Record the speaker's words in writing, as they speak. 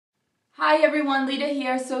Hi everyone, Leda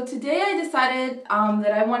here. So today I decided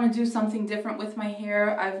that I want to do something different with my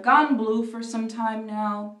hair. I've gone blue for some time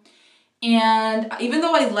now, and even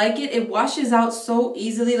though I like it, it washes out so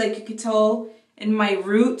easily. Like you could tell in my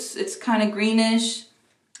roots, it's kind of greenish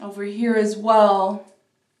over here as well.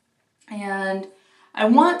 And I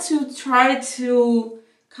want to try to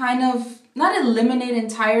kind of not eliminate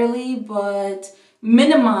entirely, but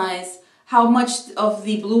minimize how much of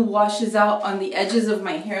the blue washes out on the edges of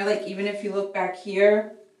my hair. Like even if you look back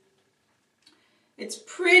here, it's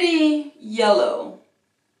pretty yellow.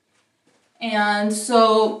 And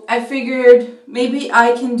so I figured maybe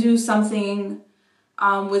I can do something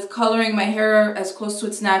with coloring my hair as close to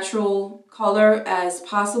its natural color as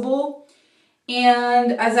possible.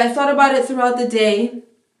 And as I thought about it throughout the day,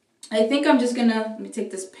 I think I'm just gonna, let me take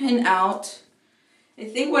this pin out. I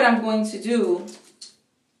think what I'm going to do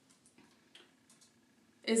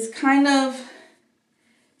is kind of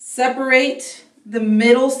separate the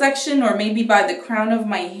middle section, or maybe by the crown of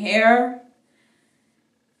my hair,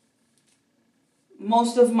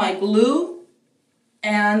 most of my blue,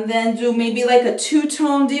 and then do maybe like a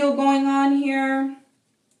two-tone deal going on here.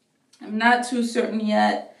 I'm not too certain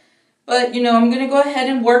yet, but you know, I'm gonna go ahead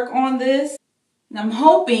and work on this. And I'm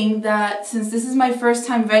hoping that since this is my first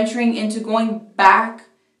time venturing into going back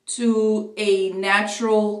to a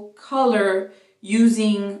natural color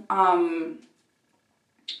using a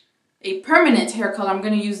permanent hair color, I'm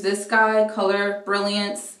going to use this guy, Color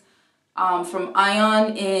Brilliance, from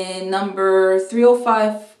Ion in number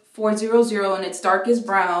 305400, and it's darkest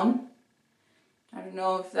brown. I don't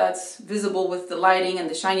know if that's visible with the lighting and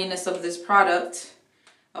the shininess of this product,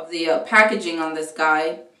 of the packaging on this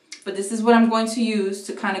guy. But this is what I'm going to use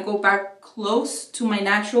to kind of go back close to my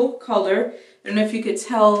natural color. I don't know if you could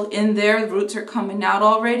tell in there, the roots are coming out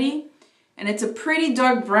already. And it's a pretty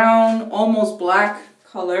dark brown, almost black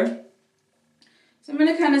color. So I'm going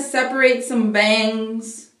to kind of separate some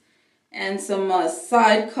bangs and some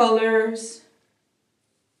side colors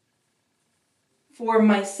for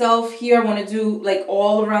myself here. I want to do like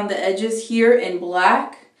all around the edges here in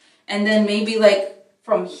black. And then maybe like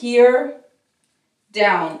from here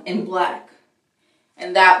down in black,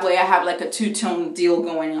 and that way I have like a two-tone deal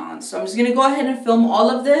going on. So I'm just gonna go ahead and film all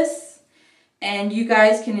of this, and you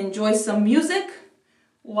guys can enjoy some music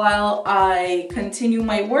while I continue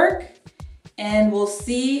my work, and we'll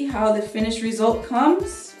see how the finished result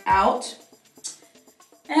comes out.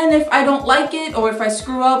 And if I don't like it, or if I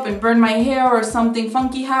screw up and burn my hair or something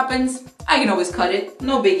funky happens, I can always cut it.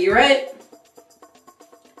 No biggie, right?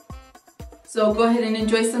 So go ahead and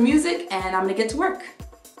enjoy some music, and I'm gonna get to work.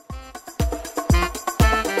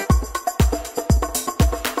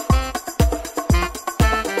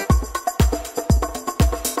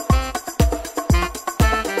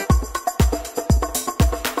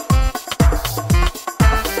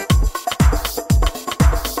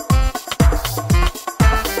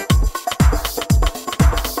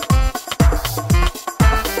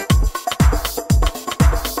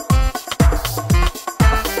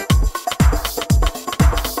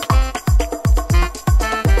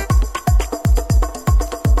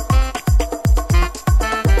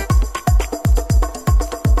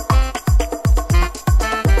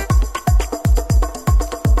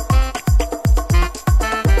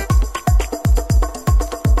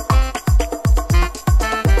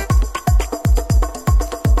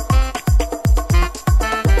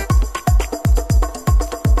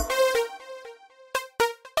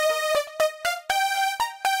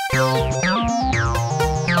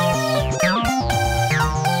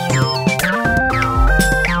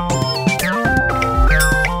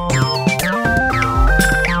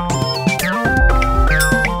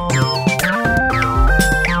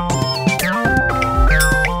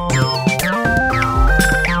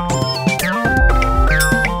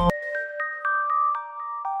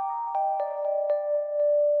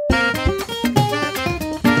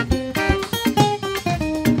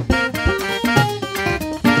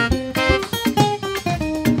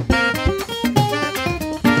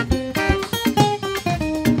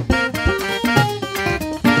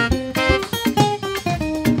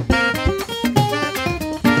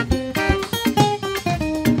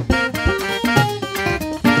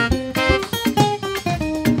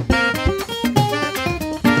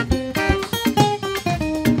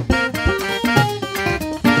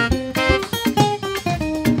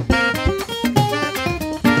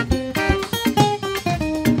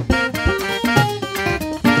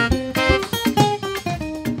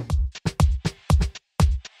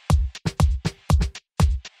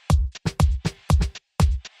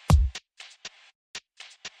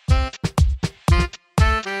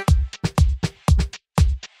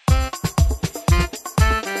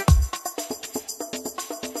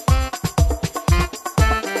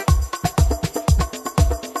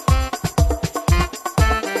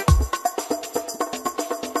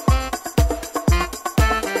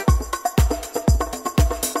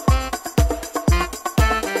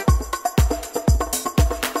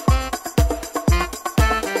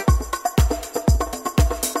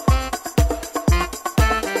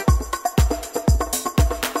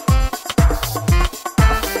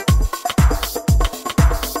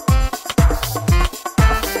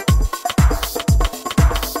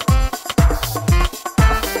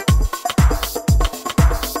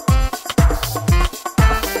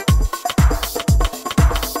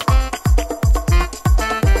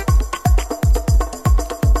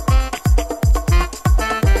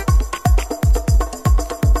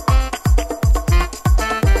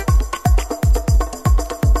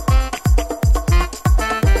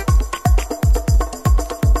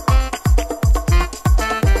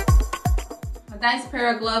 nice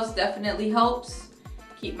pair of gloves definitely helps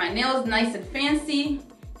keep my nails nice and fancy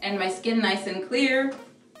and my skin nice and clear.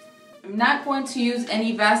 I'm not going to use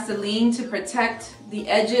any Vaseline to protect the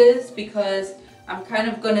edges because I'm kind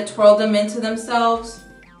of going to twirl them into themselves.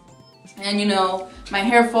 And you know, my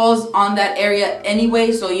hair falls on that area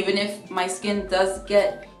anyway, so even if my skin does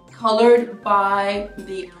get colored by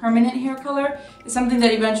the permanent hair color, it's something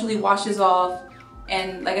that eventually washes off.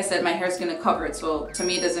 And like I said, my hair is going to cover it, so to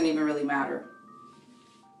me it doesn't even really matter.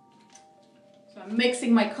 So I'm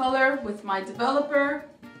mixing my color with my developer.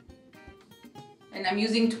 And I'm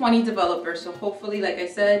using 20 developer, so hopefully, like I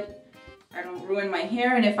said, I don't ruin my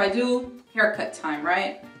hair. And if I do, haircut time,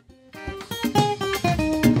 right?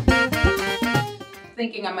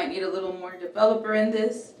 Thinking I might need a little more developer in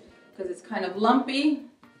this because it's kind of lumpy.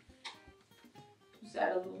 Just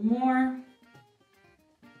add a little more.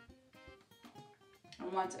 I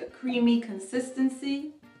want a creamy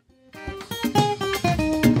consistency.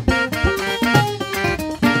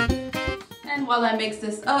 And while I mix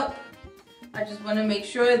this up, I just want to make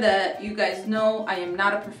sure that you guys know I am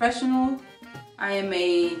not a professional. I am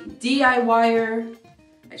a DIYer.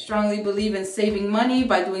 I strongly believe in saving money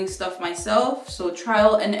by doing stuff myself. So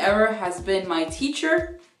trial and error has been my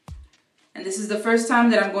teacher. And this is the first time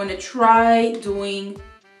that I'm going to try doing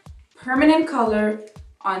permanent color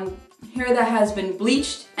on hair that has been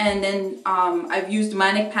bleached. And then I've used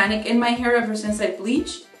Manic Panic in my hair ever since I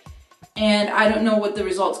bleached. And I don't know what the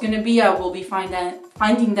result's going to be. I will be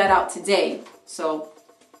finding that out today. So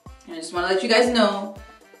I just want to let you guys know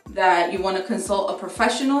that you want to consult a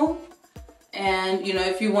professional. And you know,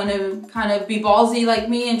 if you want to kind of be ballsy like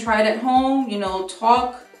me and try it at home, you know,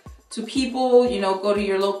 talk to people, you know, go to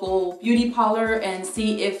your local beauty parlor and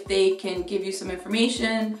see if they can give you some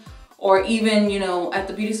information. Or even, you know, at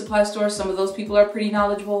the beauty supply store, some of those people are pretty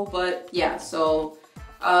knowledgeable. But yeah, so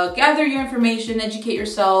gather your information, educate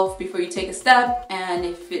yourself before you take a step, and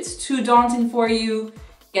if it's too daunting for you,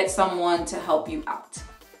 get someone to help you out.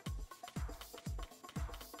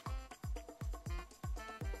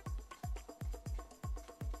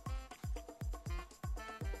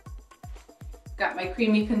 Got my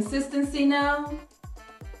creamy consistency now.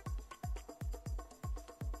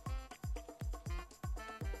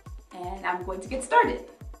 And I'm going to get started.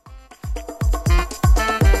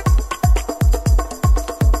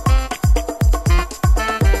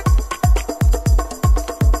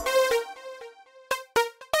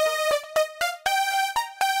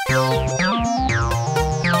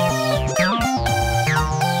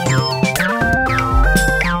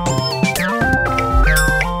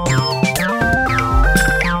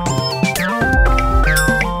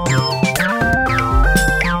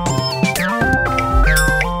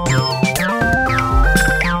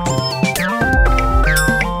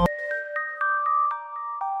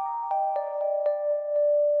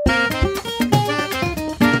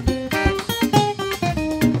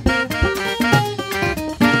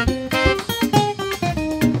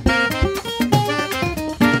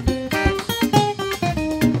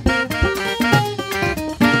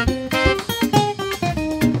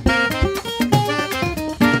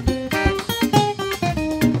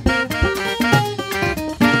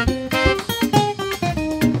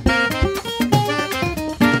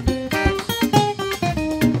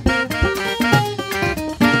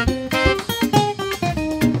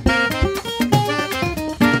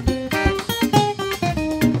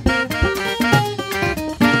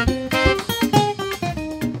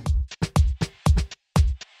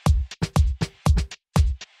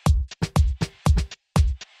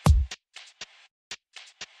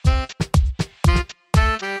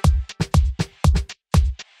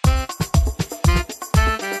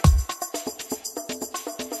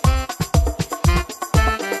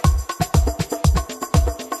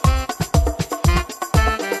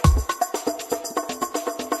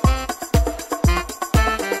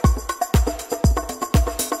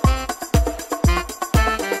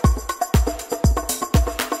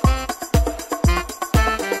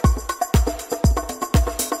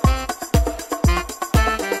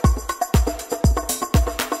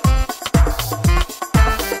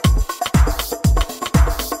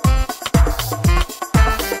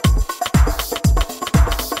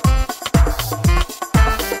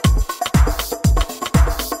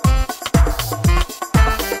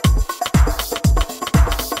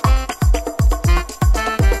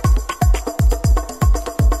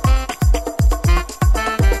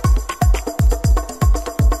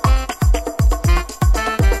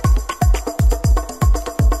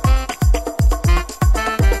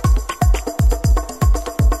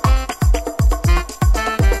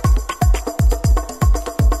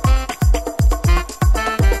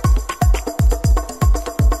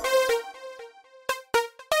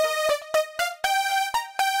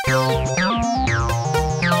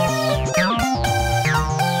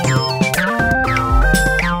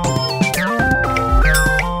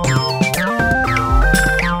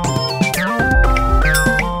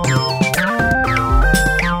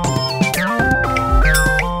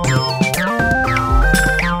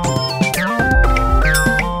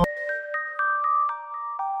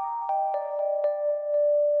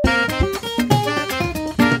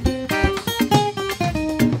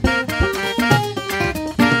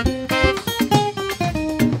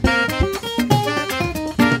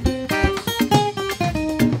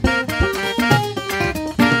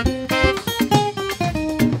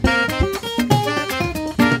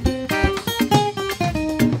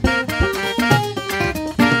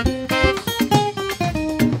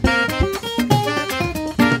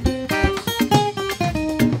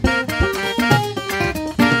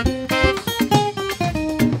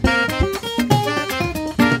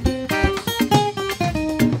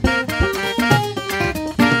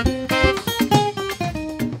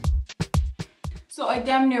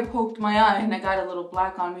 poked my eye and I got a little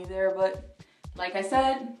black on me there, but like I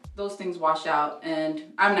said, those things wash out and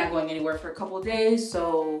I'm not going anywhere for a couple of days,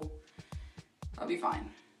 so I'll be fine.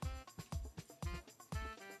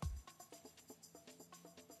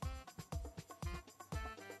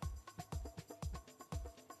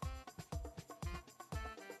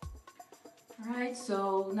 Alright,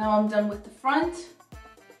 so now I'm done with the front.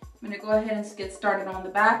 I'm going to go ahead and get started on the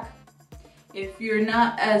back. If you're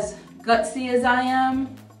not as gutsy as I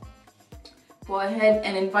am, go ahead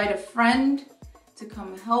and invite a friend to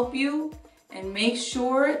come help you and make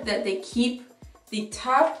sure that they keep the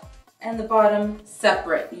top and the bottom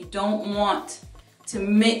separate. You don't want to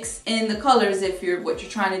mix in the colors if what you're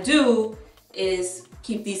trying to do is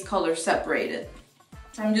keep these colors separated.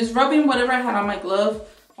 So I'm just rubbing whatever I had on my glove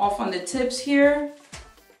off on the tips here,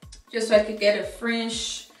 just so I could get a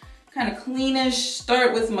fresh, kind of cleanish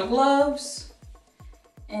start with my gloves.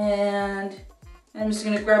 And I'm just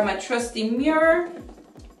gonna grab my trusty mirror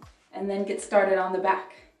and then get started on the back.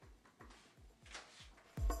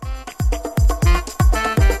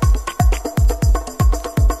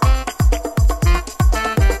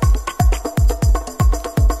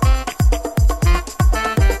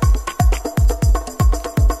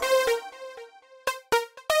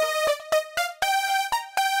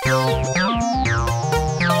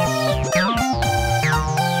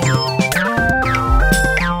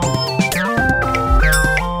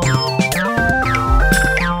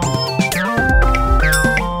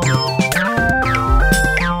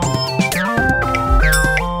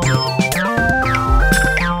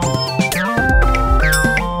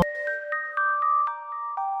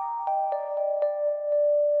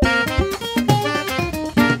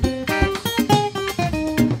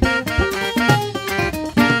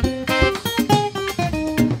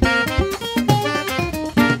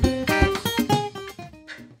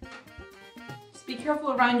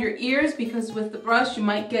 Careful around your ears because with the brush you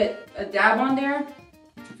might get a dab on there.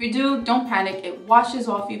 If you do, don't panic, it washes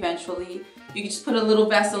off eventually. You can just put a little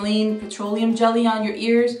Vaseline petroleum jelly on your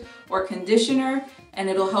ears or conditioner and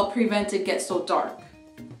it'll help prevent it get so dark.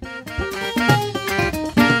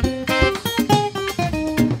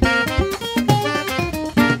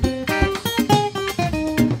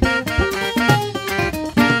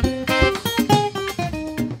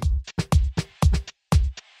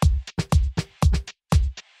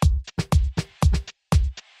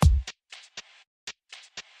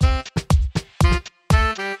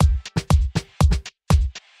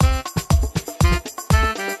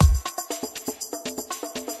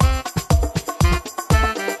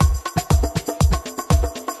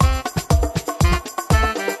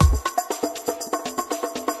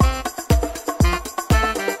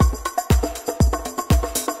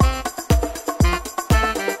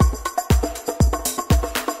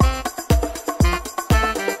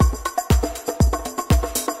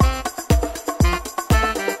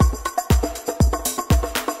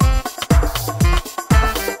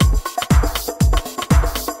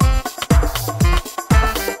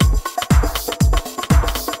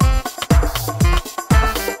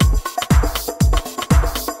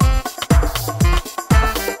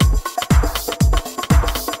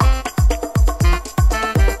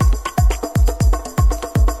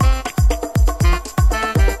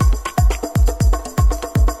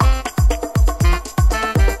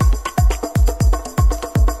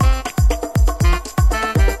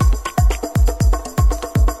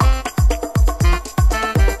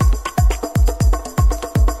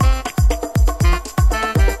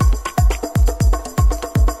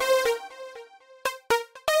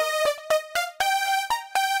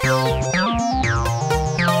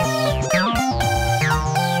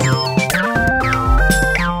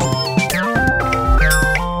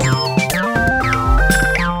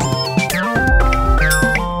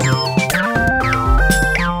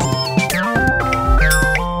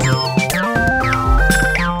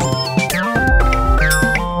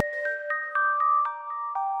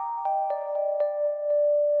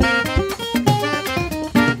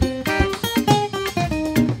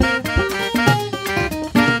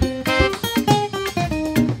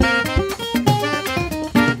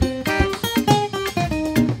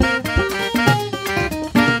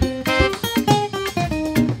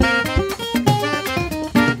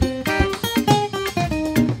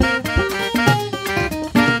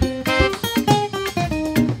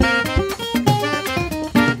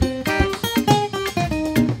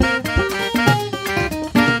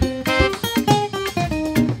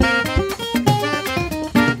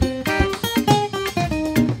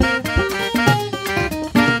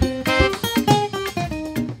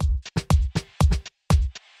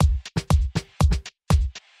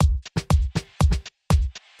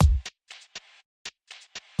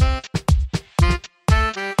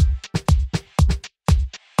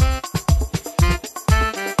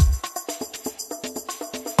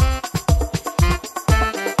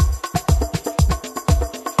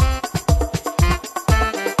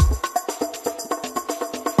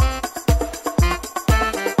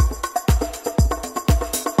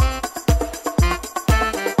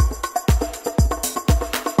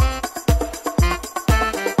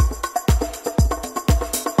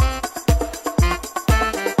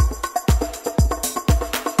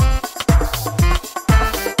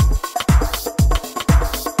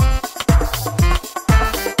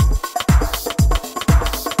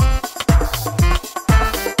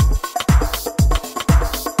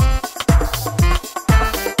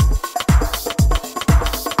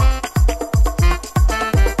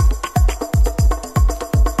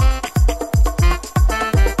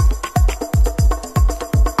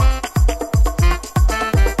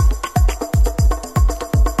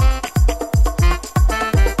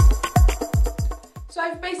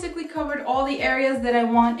 areas that I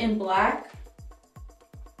want in black.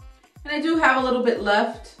 And I do have a little bit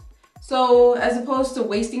left. So as opposed to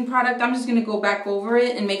wasting product, I'm just gonna go back over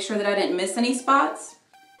it and make sure that I didn't miss any spots.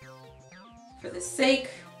 For the sake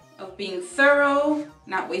of being thorough,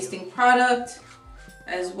 not wasting product,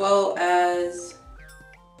 as well as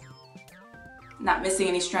not missing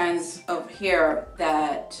any strands of hair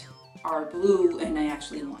that are blue and I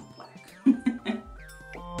actually want black.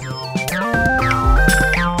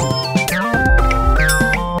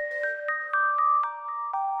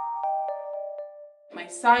 My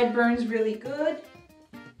sideburns really good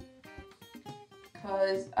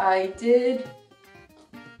because I did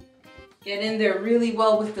get in there really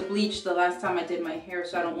well with the bleach the last time I did my hair,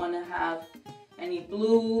 so I don't want to have any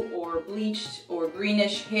blue or bleached or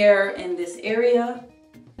greenish hair in this area.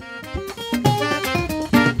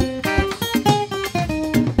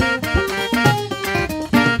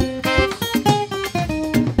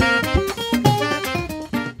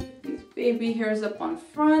 These baby hairs up on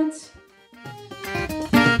front.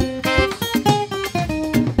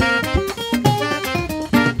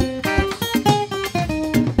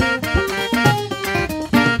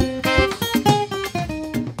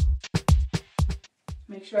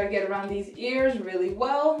 Make sure I get around these ears really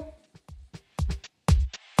well.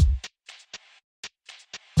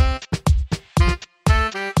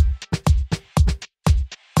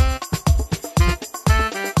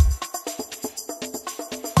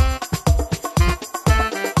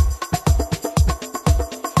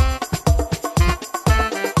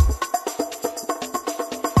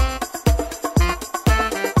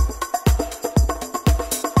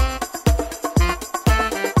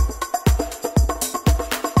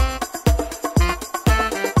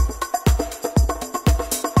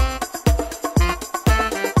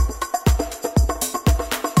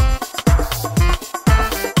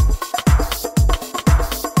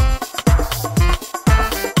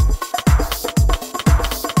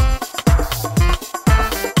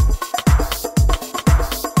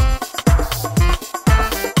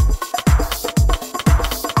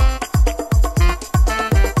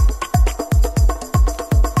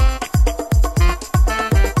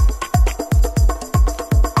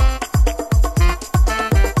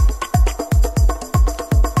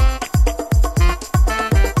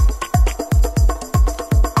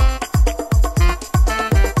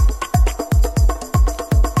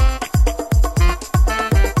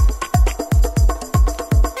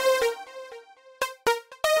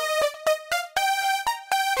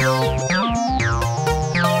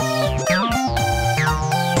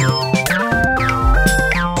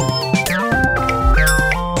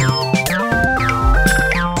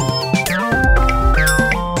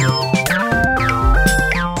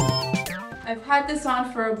 I've had this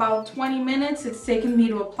on for about 20 minutes. It's taken me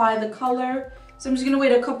to apply the color. So I'm just gonna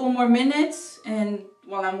wait a couple more minutes, and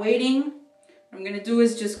while I'm waiting, what I'm gonna do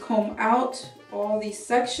is just comb out all these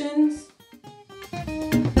sections.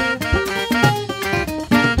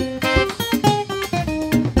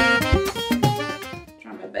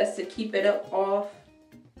 Try my best to keep it up off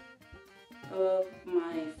of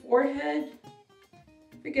my forehead.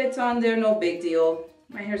 If it gets on there, no big deal.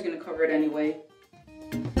 My hair's gonna cover it anyway.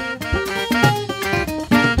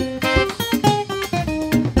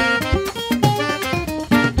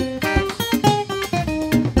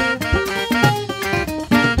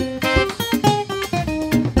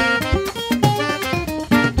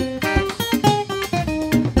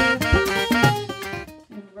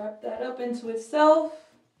 Wrap that up into itself.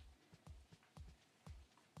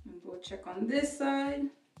 And we'll check on this side.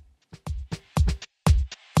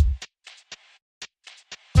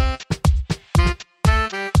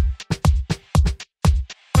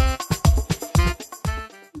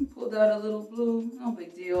 Pulled out a little blue, no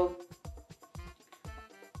big deal.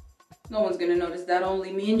 No one's gonna notice that,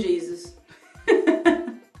 only me and Jesus.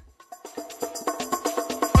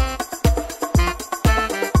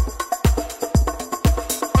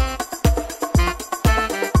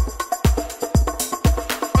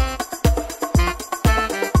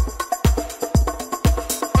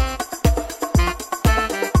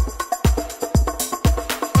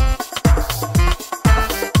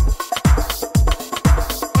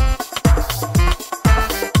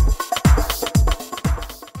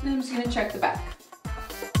 Check the back.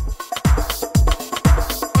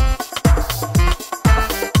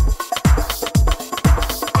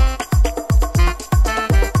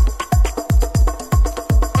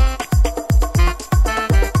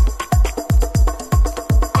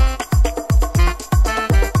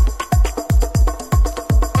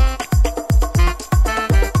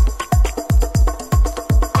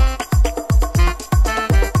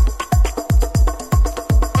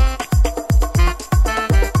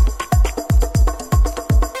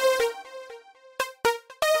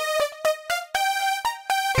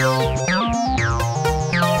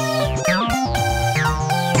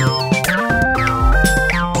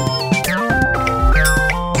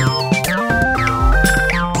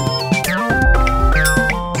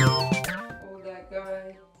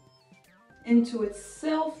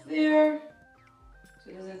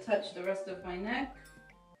 so it doesn't touch the rest of my neck.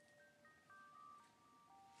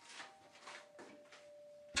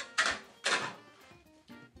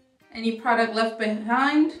 Any product left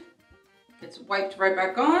behind gets wiped right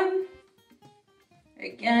back on,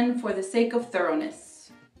 again for the sake of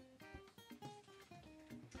thoroughness.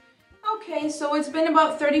 Okay, so it's been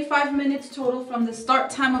about 35 minutes total from the start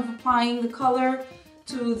time of applying the color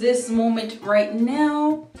to this moment right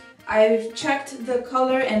now. I've checked the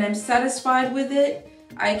color and I'm satisfied with it.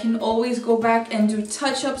 I can always go back and do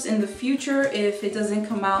touch-ups in the future if it doesn't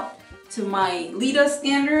come out to my Leda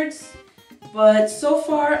standards. But so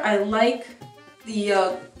far I like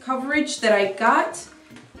the coverage that I got,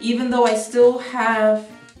 even though I still have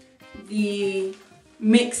the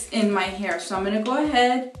mix in my hair. So I'm gonna go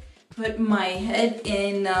ahead, put my head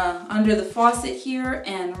in under the faucet here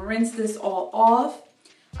and rinse this all off.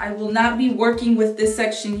 I will not be working with this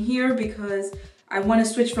section here because I want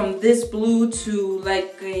to switch from this blue to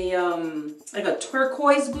like a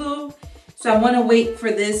turquoise blue. So I want to wait for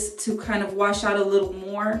this to kind of wash out a little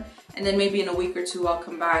more, and then maybe in a week or two I'll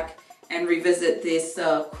come back and revisit this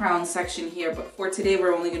crown section here. But for today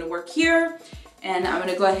we're only going to work here, and I'm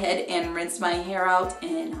going to go ahead and rinse my hair out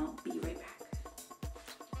and I'll be right back.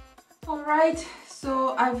 Alright,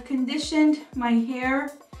 so I've conditioned my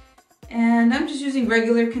hair and I'm just using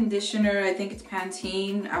regular conditioner. I think it's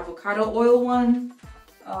Pantene avocado oil one.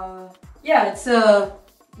 Yeah, it's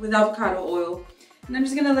with avocado oil. And I'm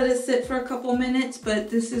just gonna let it sit for a couple minutes, but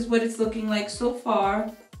this is what it's looking like so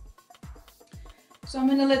far. So I'm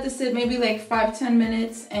gonna let this sit maybe like 5-10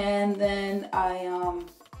 minutes, and then I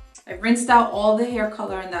rinsed out all the hair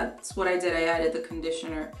color, and that's what I did. I added the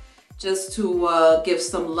conditioner just to give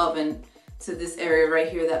some loving to this area right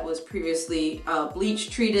here that was previously bleach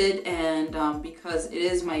treated, and because it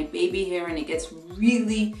is my baby hair and it gets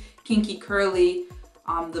really kinky curly,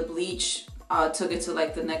 the bleach took it to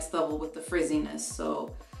like the next level with the frizziness.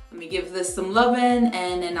 So let me give this some loving,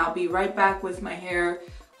 and then I'll be right back with my hair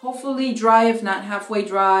hopefully dry, if not halfway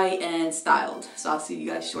dry, and styled. So I'll see you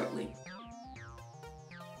guys shortly.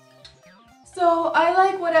 So I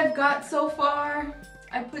like what I've got so far.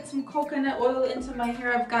 I put some coconut oil into my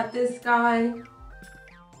hair. I've got this guy.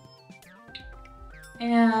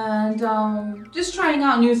 And just trying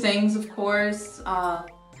out new things, of course. Well,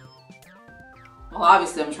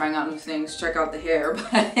 obviously I'm trying out new things. Check out the hair.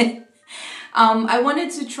 But I wanted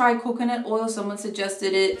to try coconut oil. Someone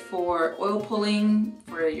suggested it for oil pulling,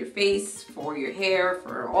 for your face, for your hair,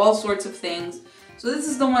 for all sorts of things. So this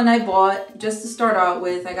is the one I bought just to start out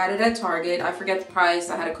with. I got it at Target. I forget the price.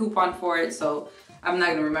 I had a coupon for it, so I'm not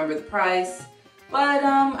gonna remember the price. But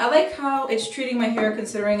I like how it's treating my hair,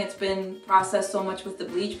 considering it's been processed so much with the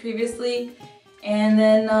bleach previously. And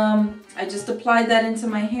then I just applied that into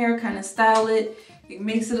my hair, kind of style it. It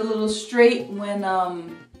makes it a little straight when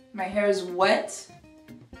my hair is wet.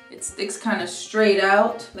 It sticks kind of straight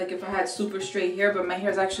out, like if I had super straight hair, but my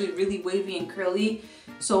hair is actually really wavy and curly.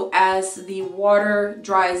 So as the water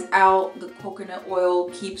dries out, the coconut oil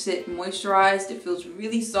keeps it moisturized. It feels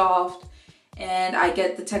really soft, and I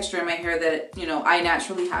get the texture in my hair that, you know, I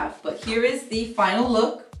naturally have. But here is the final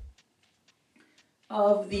look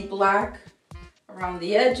of the black around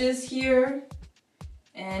the edges here,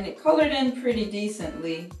 and it colored in pretty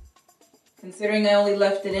decently, considering I only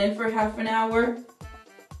left it in for half an hour.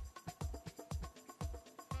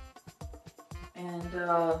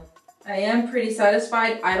 And I am pretty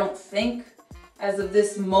satisfied. I don't think, as of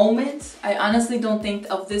this moment, I honestly don't think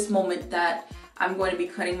of this moment that I'm going to be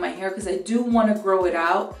cutting my hair, because I do want to grow it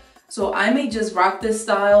out. So I may just rock this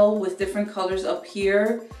style with different colors up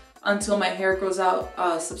here until my hair grows out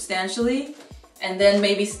substantially, and then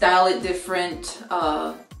maybe style it different,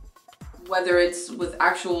 whether it's with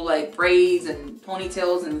actual like braids and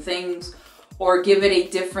ponytails and things, or give it a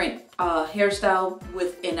different hairstyle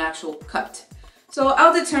with an actual cut. So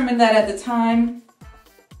I'll determine that at the time,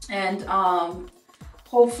 and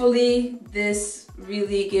hopefully this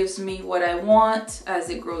really gives me what I want as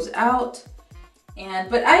it grows out.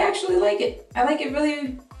 But I actually like it. I like it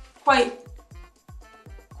really quite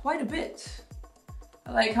a bit.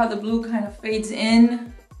 I like how the blue kind of fades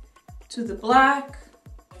in to the black.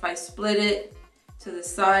 If I split it to the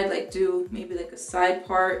side, like do maybe like a side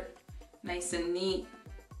part, nice and neat,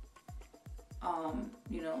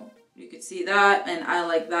 you know, you could see that, and I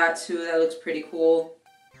like that too. That looks pretty cool.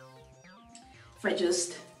 If I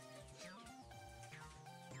just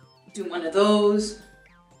do one of those,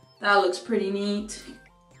 that looks pretty neat.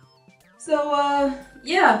 So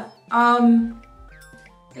yeah,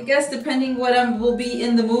 I guess depending what I will be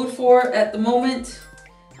in the mood for at the moment,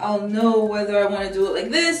 I'll know whether I want to do it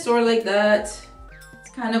like this or like that.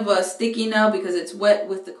 kind of sticky now because it's wet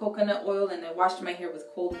with the coconut oil, and I washed my hair with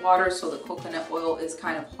cold water, so the coconut oil is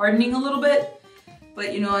kind of hardening a little bit.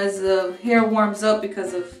 But you know, as the hair warms up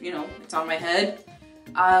because of, you know, it's on my head,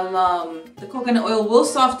 the coconut oil will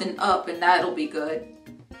soften up, and that'll be good.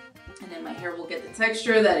 And then my hair will get the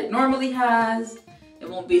texture that it normally has. It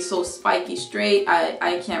won't be so spiky straight.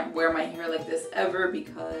 I can't wear my hair like this ever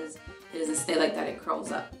because it doesn't stay like that, it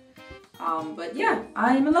curls up. But yeah,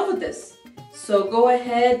 I'm in love with this. So go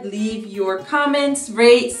ahead, leave your comments,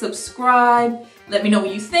 rate, subscribe, let me know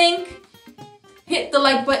what you think. Hit the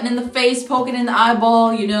like button in the face, poke it in the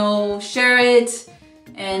eyeball, you know, share it,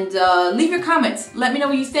 and leave your comments. Let me know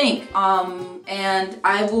what you think. And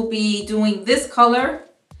I will be doing this color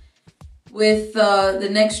with the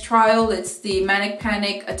next trial. It's the Manic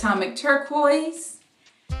Panic Atomic Turquoise.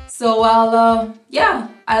 So yeah,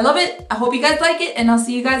 I love it. I hope you guys like it, and I'll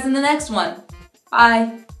see you guys in the next one.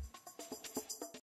 Bye.